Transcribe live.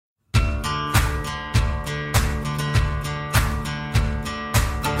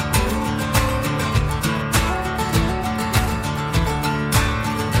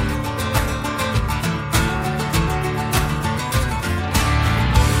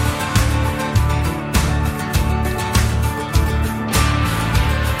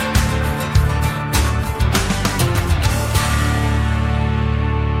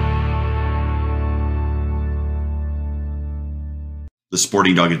The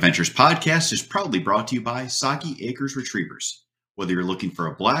Sporting Dog Adventures podcast is proudly brought to you by Soggy Acres Retrievers. Whether you're looking for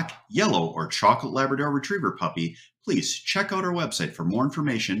a black, yellow, or chocolate Labrador Retriever puppy, please check out our website for more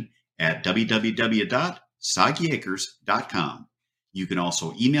information at www.soggyacres.com. You can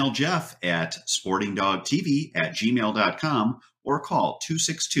also email Jeff at sportingdogtv@gmail.com or call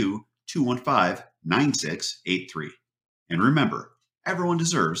 262-215-9683. And remember, everyone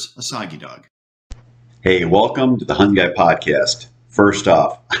deserves a soggy dog. Hey, welcome to the Hunting Guy Podcast. First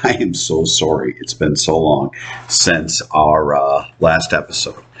off, I am so sorry it's been so long since our last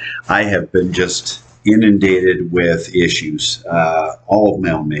episode. I have been just inundated with issues, all of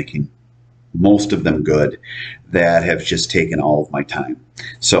my own making, most of them good, that have just taken all of my time.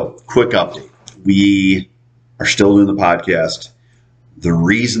 So, quick update. We are still doing the podcast. The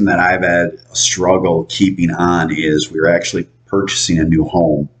reason that I've had a struggle keeping on is we're actually purchasing a new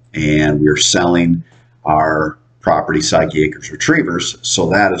home and we're selling our property, Soggy Acres Retrievers. So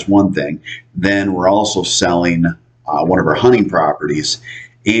that is one thing. Then we're also selling one of our hunting properties,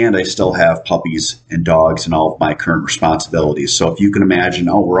 and I still have puppies and dogs and all of my current responsibilities. So if you can imagine,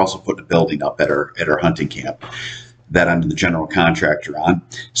 we're also putting a building up at our hunting camp that I'm the general contractor on.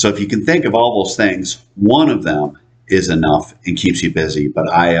 So if you can think of all those things, one of them is enough and keeps you busy. But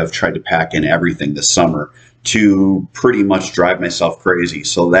I have tried to pack in everything this summer to pretty much drive myself crazy.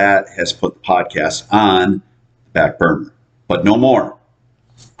 So that has put the podcast on back burner, but no more.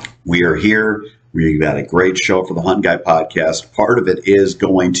 We are here. We've got a great show for the Hunt Guy podcast. Part of it is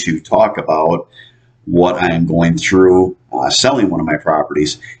going to talk about what I am going through selling one of my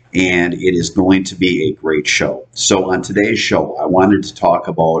properties, and it is going to be a great show. So on today's show, I wanted to talk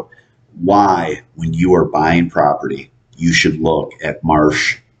about why, when you are buying property, you should look at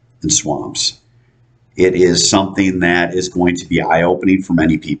marsh and swamps. It is something that is going to be eye-opening for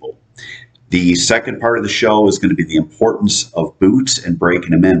many people. The second part of the show is going to be the importance of boots and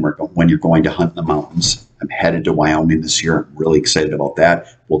breaking them in when you're going to hunt in the mountains. I'm headed to Wyoming this year. I'm really excited about that.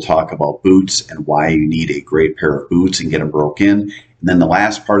 We'll talk about boots and why you need a great pair of boots and get them broke in. And then the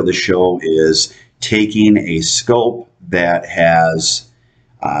last part of the show is taking a scope that has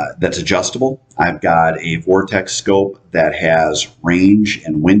that's adjustable. I've got a Vortex scope that has range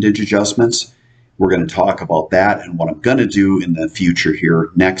and windage adjustments. We're going to talk about that and what I'm going to do in the future here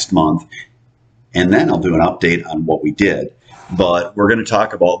next month. And then I'll do an update on what we did. But we're going to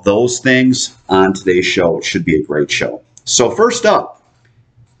talk about those things on today's show. It should be a great show. So first up,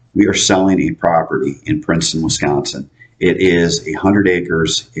 we are selling a property in Princeton, Wisconsin. It is 100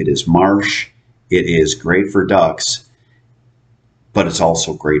 acres. It is marsh. It is great for ducks, but it's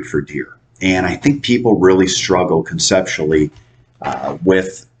also great for deer. And I think people really struggle conceptually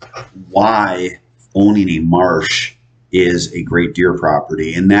with why owning a marsh is a great deer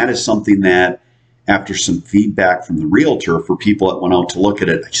property. And that is something that, after some feedback from the realtor for people that went out to look at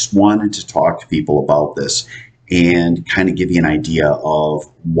it, I just wanted to talk to people about this and kind of give you an idea of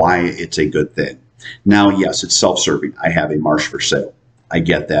why it's a good thing. Now, yes, it's self-serving. I have a marsh for sale. I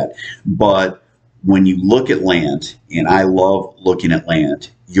get that. But when you look at land, and I love looking at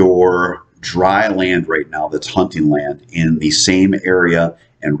land, your dry land right now that's hunting land in the same area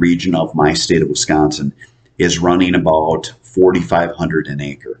and region of my state of Wisconsin is running about $4,500 an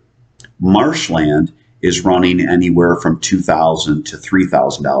acre. Marshland is running anywhere from $2,000 to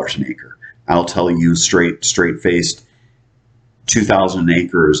 $3,000 an acre. I'll tell you straight-faced, $2,000 an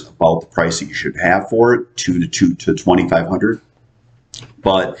acre is about the price that you should have for it, $2,000 to $2,500.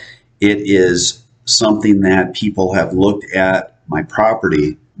 But it is something that people have looked at my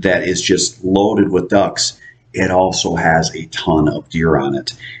property that is just loaded with ducks. It also has a ton of deer on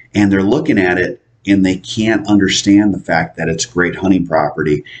it. And they're looking at it and they can't understand the fact that it's great hunting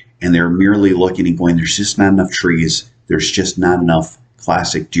property. And they're merely looking and going, there's just not enough trees. There's just not enough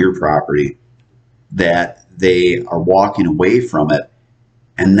classic deer property, that they are walking away from it.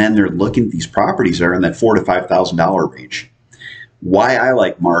 And then they're looking at these properties that are in that $4,000 to $5,000 range. Why I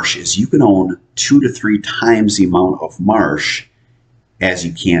like marsh is you can own 2 to 3 times the amount of marsh as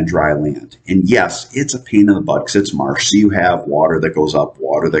you can dry land. And yes, it's a pain in the butt because it's marsh. So you have water that goes up,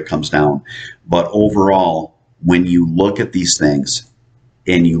 water that comes down. But overall, when you look at these things,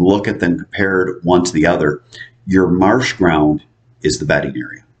 and you look at them compared one to the other, your marsh ground is the bedding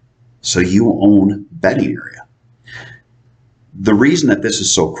area. So you own bedding area. The reason that this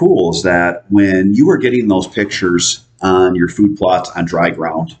is so cool is that when you are getting those pictures on your food plots on dry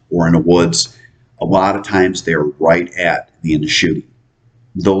ground or in the woods, a lot of times they're right at the end of shooting.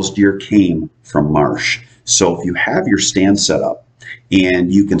 Those deer came from marsh. So if you have your stand set up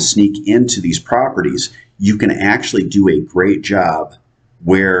and you can sneak into these properties, you can actually do a great job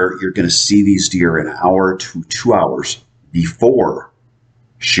where you're going to see these deer an hour to 2 hours before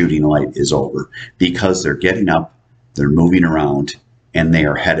shooting light is over, because they're getting up, they're moving around, and they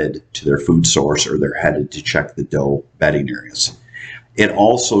are headed to their food source, or they're headed to check the doe bedding areas. It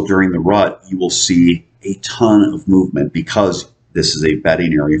also, during the rut, you will see a ton of movement, because this is a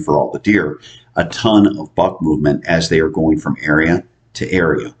bedding area for all the deer, a ton of buck movement as they are going from area to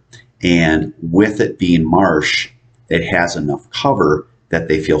area. And with it being marsh, it has enough cover that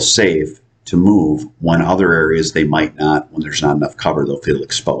they feel safe to move, when other areas they might not. When there's not enough cover, they'll feel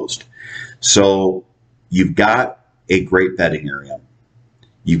exposed. So you've got a great bedding area.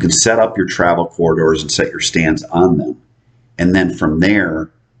 You can set up your travel corridors and set your stands on them. And then from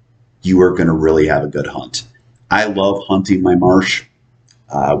there, you are going to really have a good hunt. I love hunting my marsh.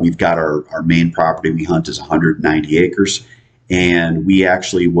 We've got our main property we hunt is 190 acres. And we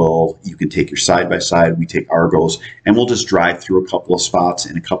actually will, you can take your side-by-side, we take Argos, and we'll just drive through a couple of spots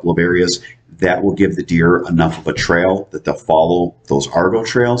in a couple of areas. That will give the deer enough of a trail that they'll follow those Argo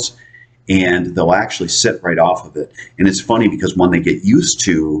trails, and they'll actually sit right off of it. And it's funny, because when they get used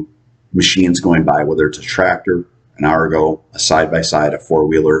to machines going by, whether it's a tractor, an Argo, a side-by-side, a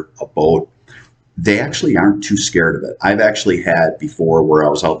four-wheeler, a boat, they actually aren't too scared of it. I've actually had before where I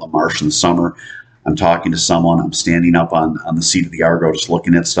was out in the marsh in the summer, I'm talking to someone, I'm standing up on the seat of the Argo just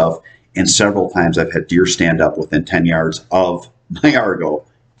looking at stuff, and several times I've had deer stand up within 10 yards of my Argo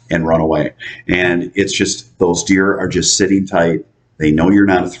and run away. And it's just, those deer are just sitting tight. They know you're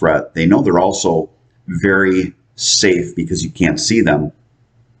not a threat. They know they're also very safe because you can't see them.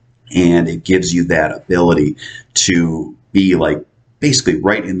 And it gives you that ability to be like basically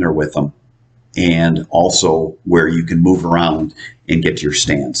right in there with them, and also where you can move around and get to your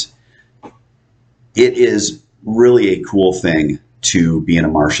stands. It is really a cool thing to be in a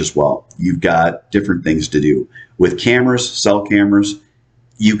marsh as well. You've got different things to do. With cameras, cell cameras,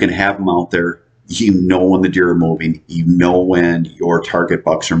 you can have them out there. You know when the deer are moving. You know when your target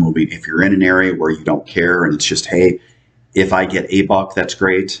bucks are moving. If you're in an area where you don't care and it's just, hey, if I get a buck, that's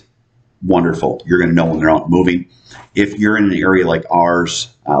great. Wonderful. You're going to know when they're out moving. If you're in an area like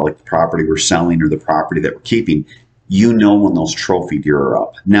ours, like the property we're selling or the property that we're keeping, you know when those trophy deer are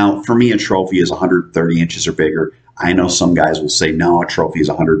up. Now, for me, a trophy is 130 inches or bigger. I know some guys will say, no, a trophy is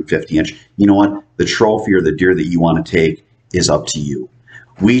 150 inch. You know what? The trophy or the deer that you want to take is up to you.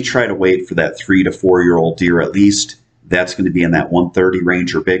 We try to wait for that 3 to 4 year old deer at least. That's going to be in that 130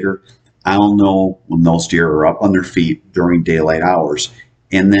 range or bigger. I'll know when those deer are up on their feet during daylight hours,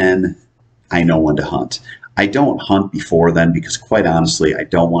 and then I know when to hunt. I don't hunt before then, because quite honestly, I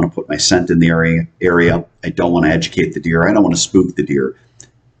don't want to put my scent in the area. I don't want to educate the deer. I don't want to spook the deer.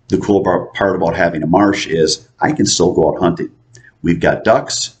 The cool part about having a marsh is I can still go out hunting. We've got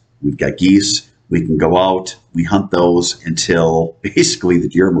ducks, we've got geese, we can go out, we hunt those until basically the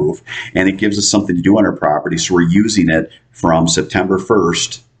deer move, and it gives us something to do on our property. So we're using it from September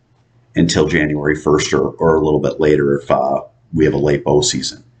 1st until January 1st, or a little bit later if we have a late bow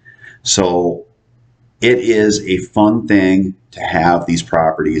season. So it is a fun thing to have these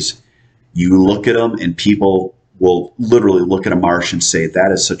properties. You look at them and people will literally look at a marsh and say,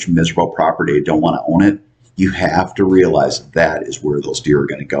 that is such a miserable property, I don't want to own it. You have to realize that is where those deer are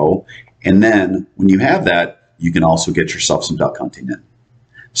going to go. And then when you have that, you can also get yourself some duck hunting in.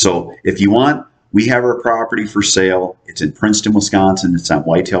 So if you want, we have our property for sale. It's in Princeton, Wisconsin. It's on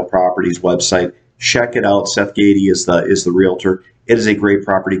Whitetail Properties website. Check it out. Seth Gady is the realtor. It is a great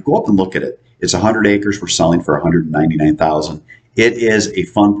property. Go up and look at it. It's 100 acres. We're selling for $199,000. It is a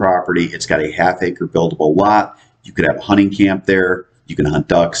fun property. It's got a half-acre buildable lot. You could have a hunting camp there. You can hunt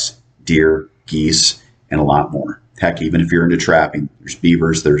ducks, deer, geese, and a lot more. Heck, even if you're into trapping, there's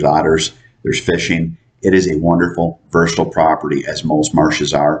beavers, there's otters, there's fishing. It is a wonderful, versatile property, as most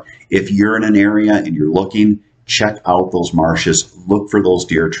marshes are. If you're in an area and you're looking, check out those marshes. Look for those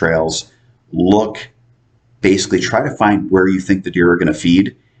deer trails. Basically try to find where you think the deer are going to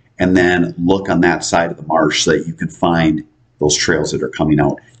feed, and then look on that side of the marsh so that you can find those trails that are coming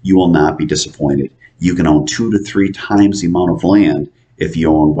out. You will not be disappointed. You can own 2 to 3 times the amount of land if you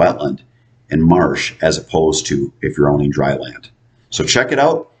own wetland and marsh, as opposed to if you're owning dry land. So check it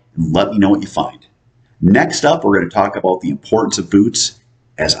out and let me know what you find. Next up, we're going to talk about the importance of boots,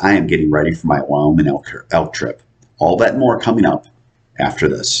 as I am getting ready for my Wyoming elk trip. All that and more coming up after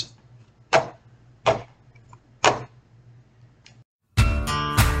this.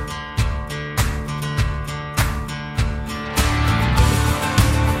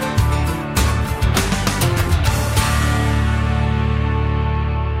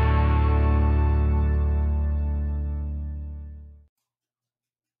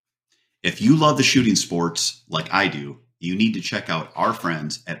 If you love the shooting sports like I do, you need to check out our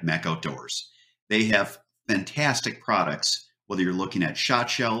friends at Mech Outdoors. They have fantastic products, whether you're looking at shot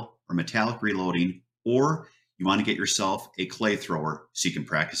shell or metallic reloading, or you want to get yourself a clay thrower so you can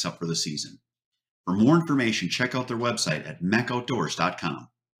practice up for the season. For more information, check out their website at mechoutdoors.com.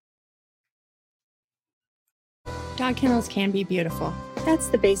 Dog kennels can be beautiful. That's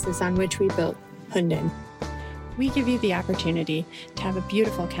the basis on which we built Hunden. We give you the opportunity to have a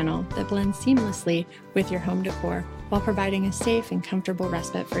beautiful kennel that blends seamlessly with your home decor while providing a safe and comfortable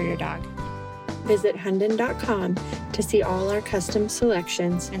respite for your dog. Visit Hunden.com to see all our custom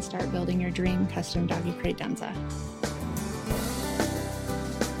selections and start building your dream custom doggy credenza.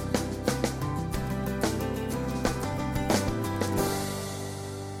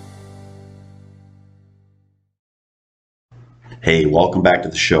 Hey, welcome back to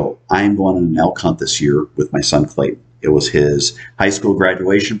the show. I am going on an elk hunt this year with my son Clayton. It was his high school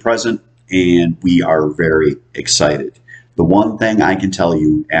graduation present, and we are very excited. The one thing I can tell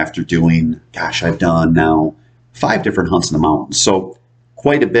you after doing, I've done now 5 different hunts in the mountains. So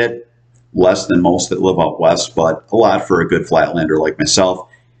quite a bit less than most that live out west, but a lot for a good flatlander like myself.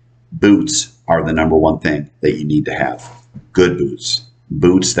 Boots are the number one thing that you need to have. Good boots.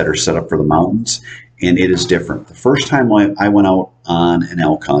 Boots that are set up for the mountains. And it is different. The first time I went out on an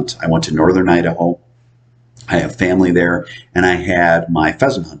elk hunt, I went to northern Idaho. I have family there, and I had my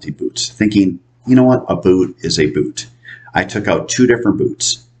pheasant hunting boots, thinking, you know what, a boot is a boot. I took out 2 different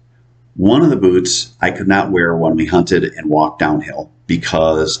boots. One of the boots I could not wear when we hunted and walked downhill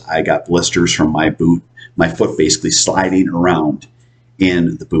because I got blisters from my boot, my foot basically sliding around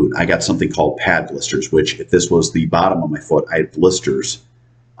in the boot. I got something called pad blisters, which if this was the bottom of my foot, I had blisters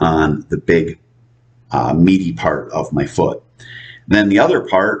on the big meaty part of my foot. Then the other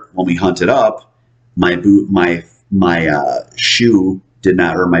part, when we hunted up, my boot, my shoe did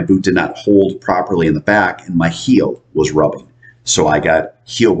not, or my boot did not hold properly in the back, and my heel was rubbing. So I got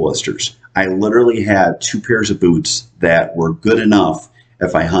heel blisters. I literally had 2 pairs of boots that were good enough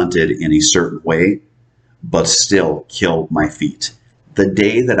if I hunted in a certain way, but still killed my feet. The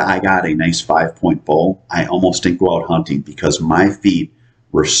day that I got a nice 5-point bull, I almost didn't go out hunting because my feet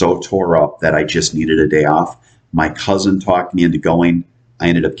were so tore up that I just needed a day off. My cousin talked me into going. I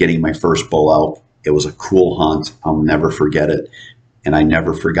ended up getting my first bull elk. It was a cool hunt. I'll never forget it. And I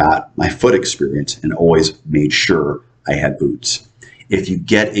never forgot my foot experience and always made sure I had boots. If you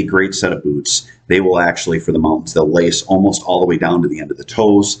get a great set of boots, they will actually, for the mountains, they'll lace almost all the way down to the end of the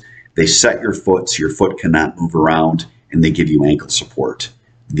toes. They set your foot so your foot cannot move around, and they give you ankle support.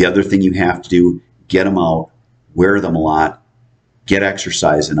 The other thing you have to do, get them out, wear them a lot, get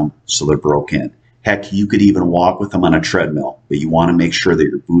exercise in them so they're broke in. Heck, you could even walk with them on a treadmill, but you want to make sure that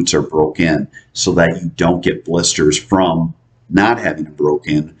your boots are broke in so that you don't get blisters from not having them broke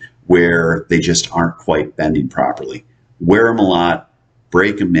in where they just aren't quite bending properly. Wear them a lot,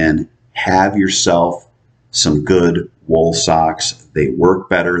 break them in, have yourself some good wool socks. They work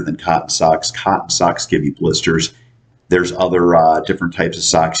better than cotton socks. Cotton socks give you blisters. There's other different types of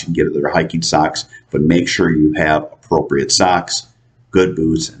socks you can get. They're hiking socks, but make sure you have appropriate socks, good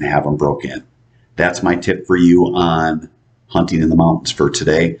boots, and have them broke in. That's my tip for you on hunting in the mountains for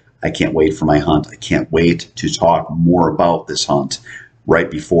today. I can't wait for my hunt. I can't wait to talk more about this hunt right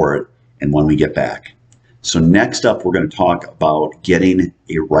before it and when we get back. So next up, we're going to talk about getting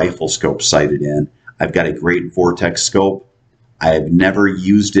a rifle scope sighted in. I've got a great Vortex scope. I've never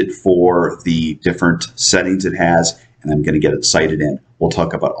used it for the different settings it has, and I'm going to get it sighted in. We'll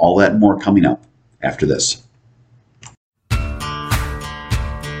talk about all that and more coming up after this.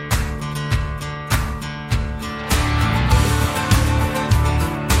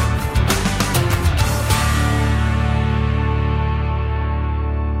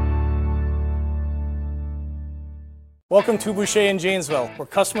 Welcome to Boucher in Janesville, where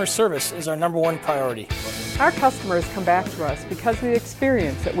customer service is our #1 priority. Our customers come back to us because of the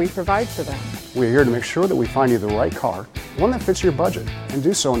experience that we provide for them. We're here to make sure that we find you the right car, one that fits your budget, and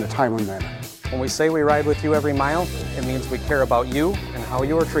do so in a timely manner. When we say we ride with you every mile, it means we care about you and how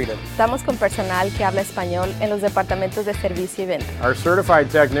you are treated. Estamos con personal que habla español en los departamentos de servicio y venta. Our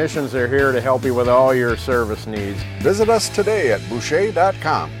certified technicians are here to help you with all your service needs. Visit us today at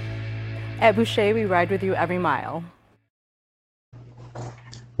Boucher.com. At Boucher, we ride with you every mile.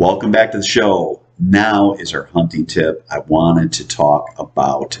 Welcome back to the show. Now is our hunting tip. I wanted to talk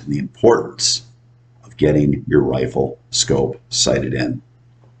about the importance of getting your rifle scope sighted in.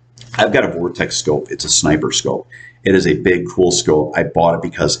 I've got a Vortex scope. It's a sniper scope. It is a big, cool scope. I bought it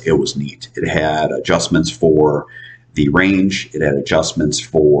because it was neat. It had adjustments for the range. It had adjustments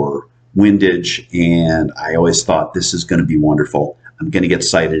for windage, and I always thought this is going to be wonderful. I'm going to get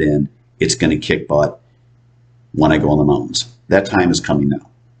sighted in. It's going to kick butt when I go in the mountains. That time is coming now.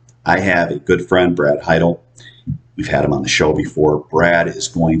 I have a good friend, Brad Heidel. We've had him on the show before. Brad is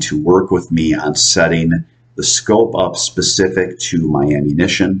going to work with me on setting the scope up specific to my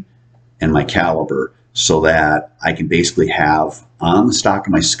ammunition and my caliber so that I can basically have on the stock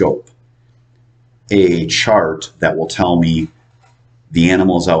of my scope a chart that will tell me the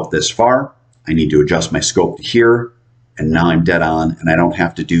animal's out this far. I need to adjust my scope to here, and now I'm dead on, and I don't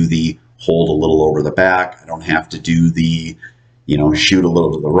have to do the hold a little over the back. I don't have to do the, shoot a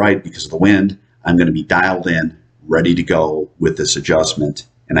little to the right because of the wind. I'm going to be dialed in, ready to go with this adjustment,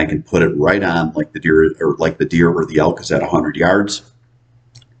 and I can put it right on like the deer or the elk is at 100 yards,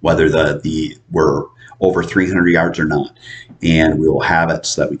 whether we're over 300 yards or not. And we will have it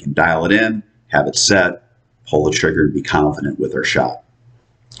so that we can dial it in, have it set, pull the trigger, and be confident with our shot.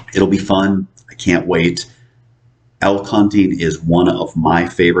 It'll be fun. I can't wait. Elk hunting is one of my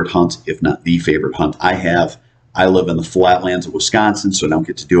favorite hunts, if not the favorite hunt I have. I live in the flatlands of Wisconsin, so I don't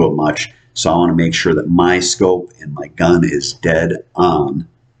get to do it much. So I want to make sure that my scope and my gun is dead on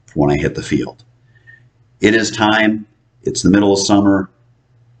when I hit the field. It is time. It's the middle of summer.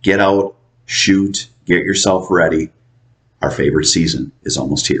 Get out, shoot, get yourself ready. Our favorite season is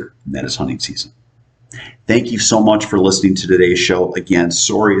almost here, and that is hunting season. Thank you so much for listening to today's show. Again,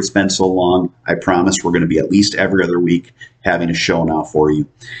 sorry it's been so long. I promise we're going to be at least every other week having a show now for you.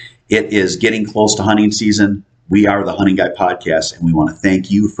 It is getting close to hunting season. We are the Hunting Guy Podcast, and we want to thank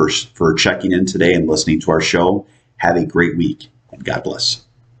you for checking in today and listening to our show. Have a great week, and God bless.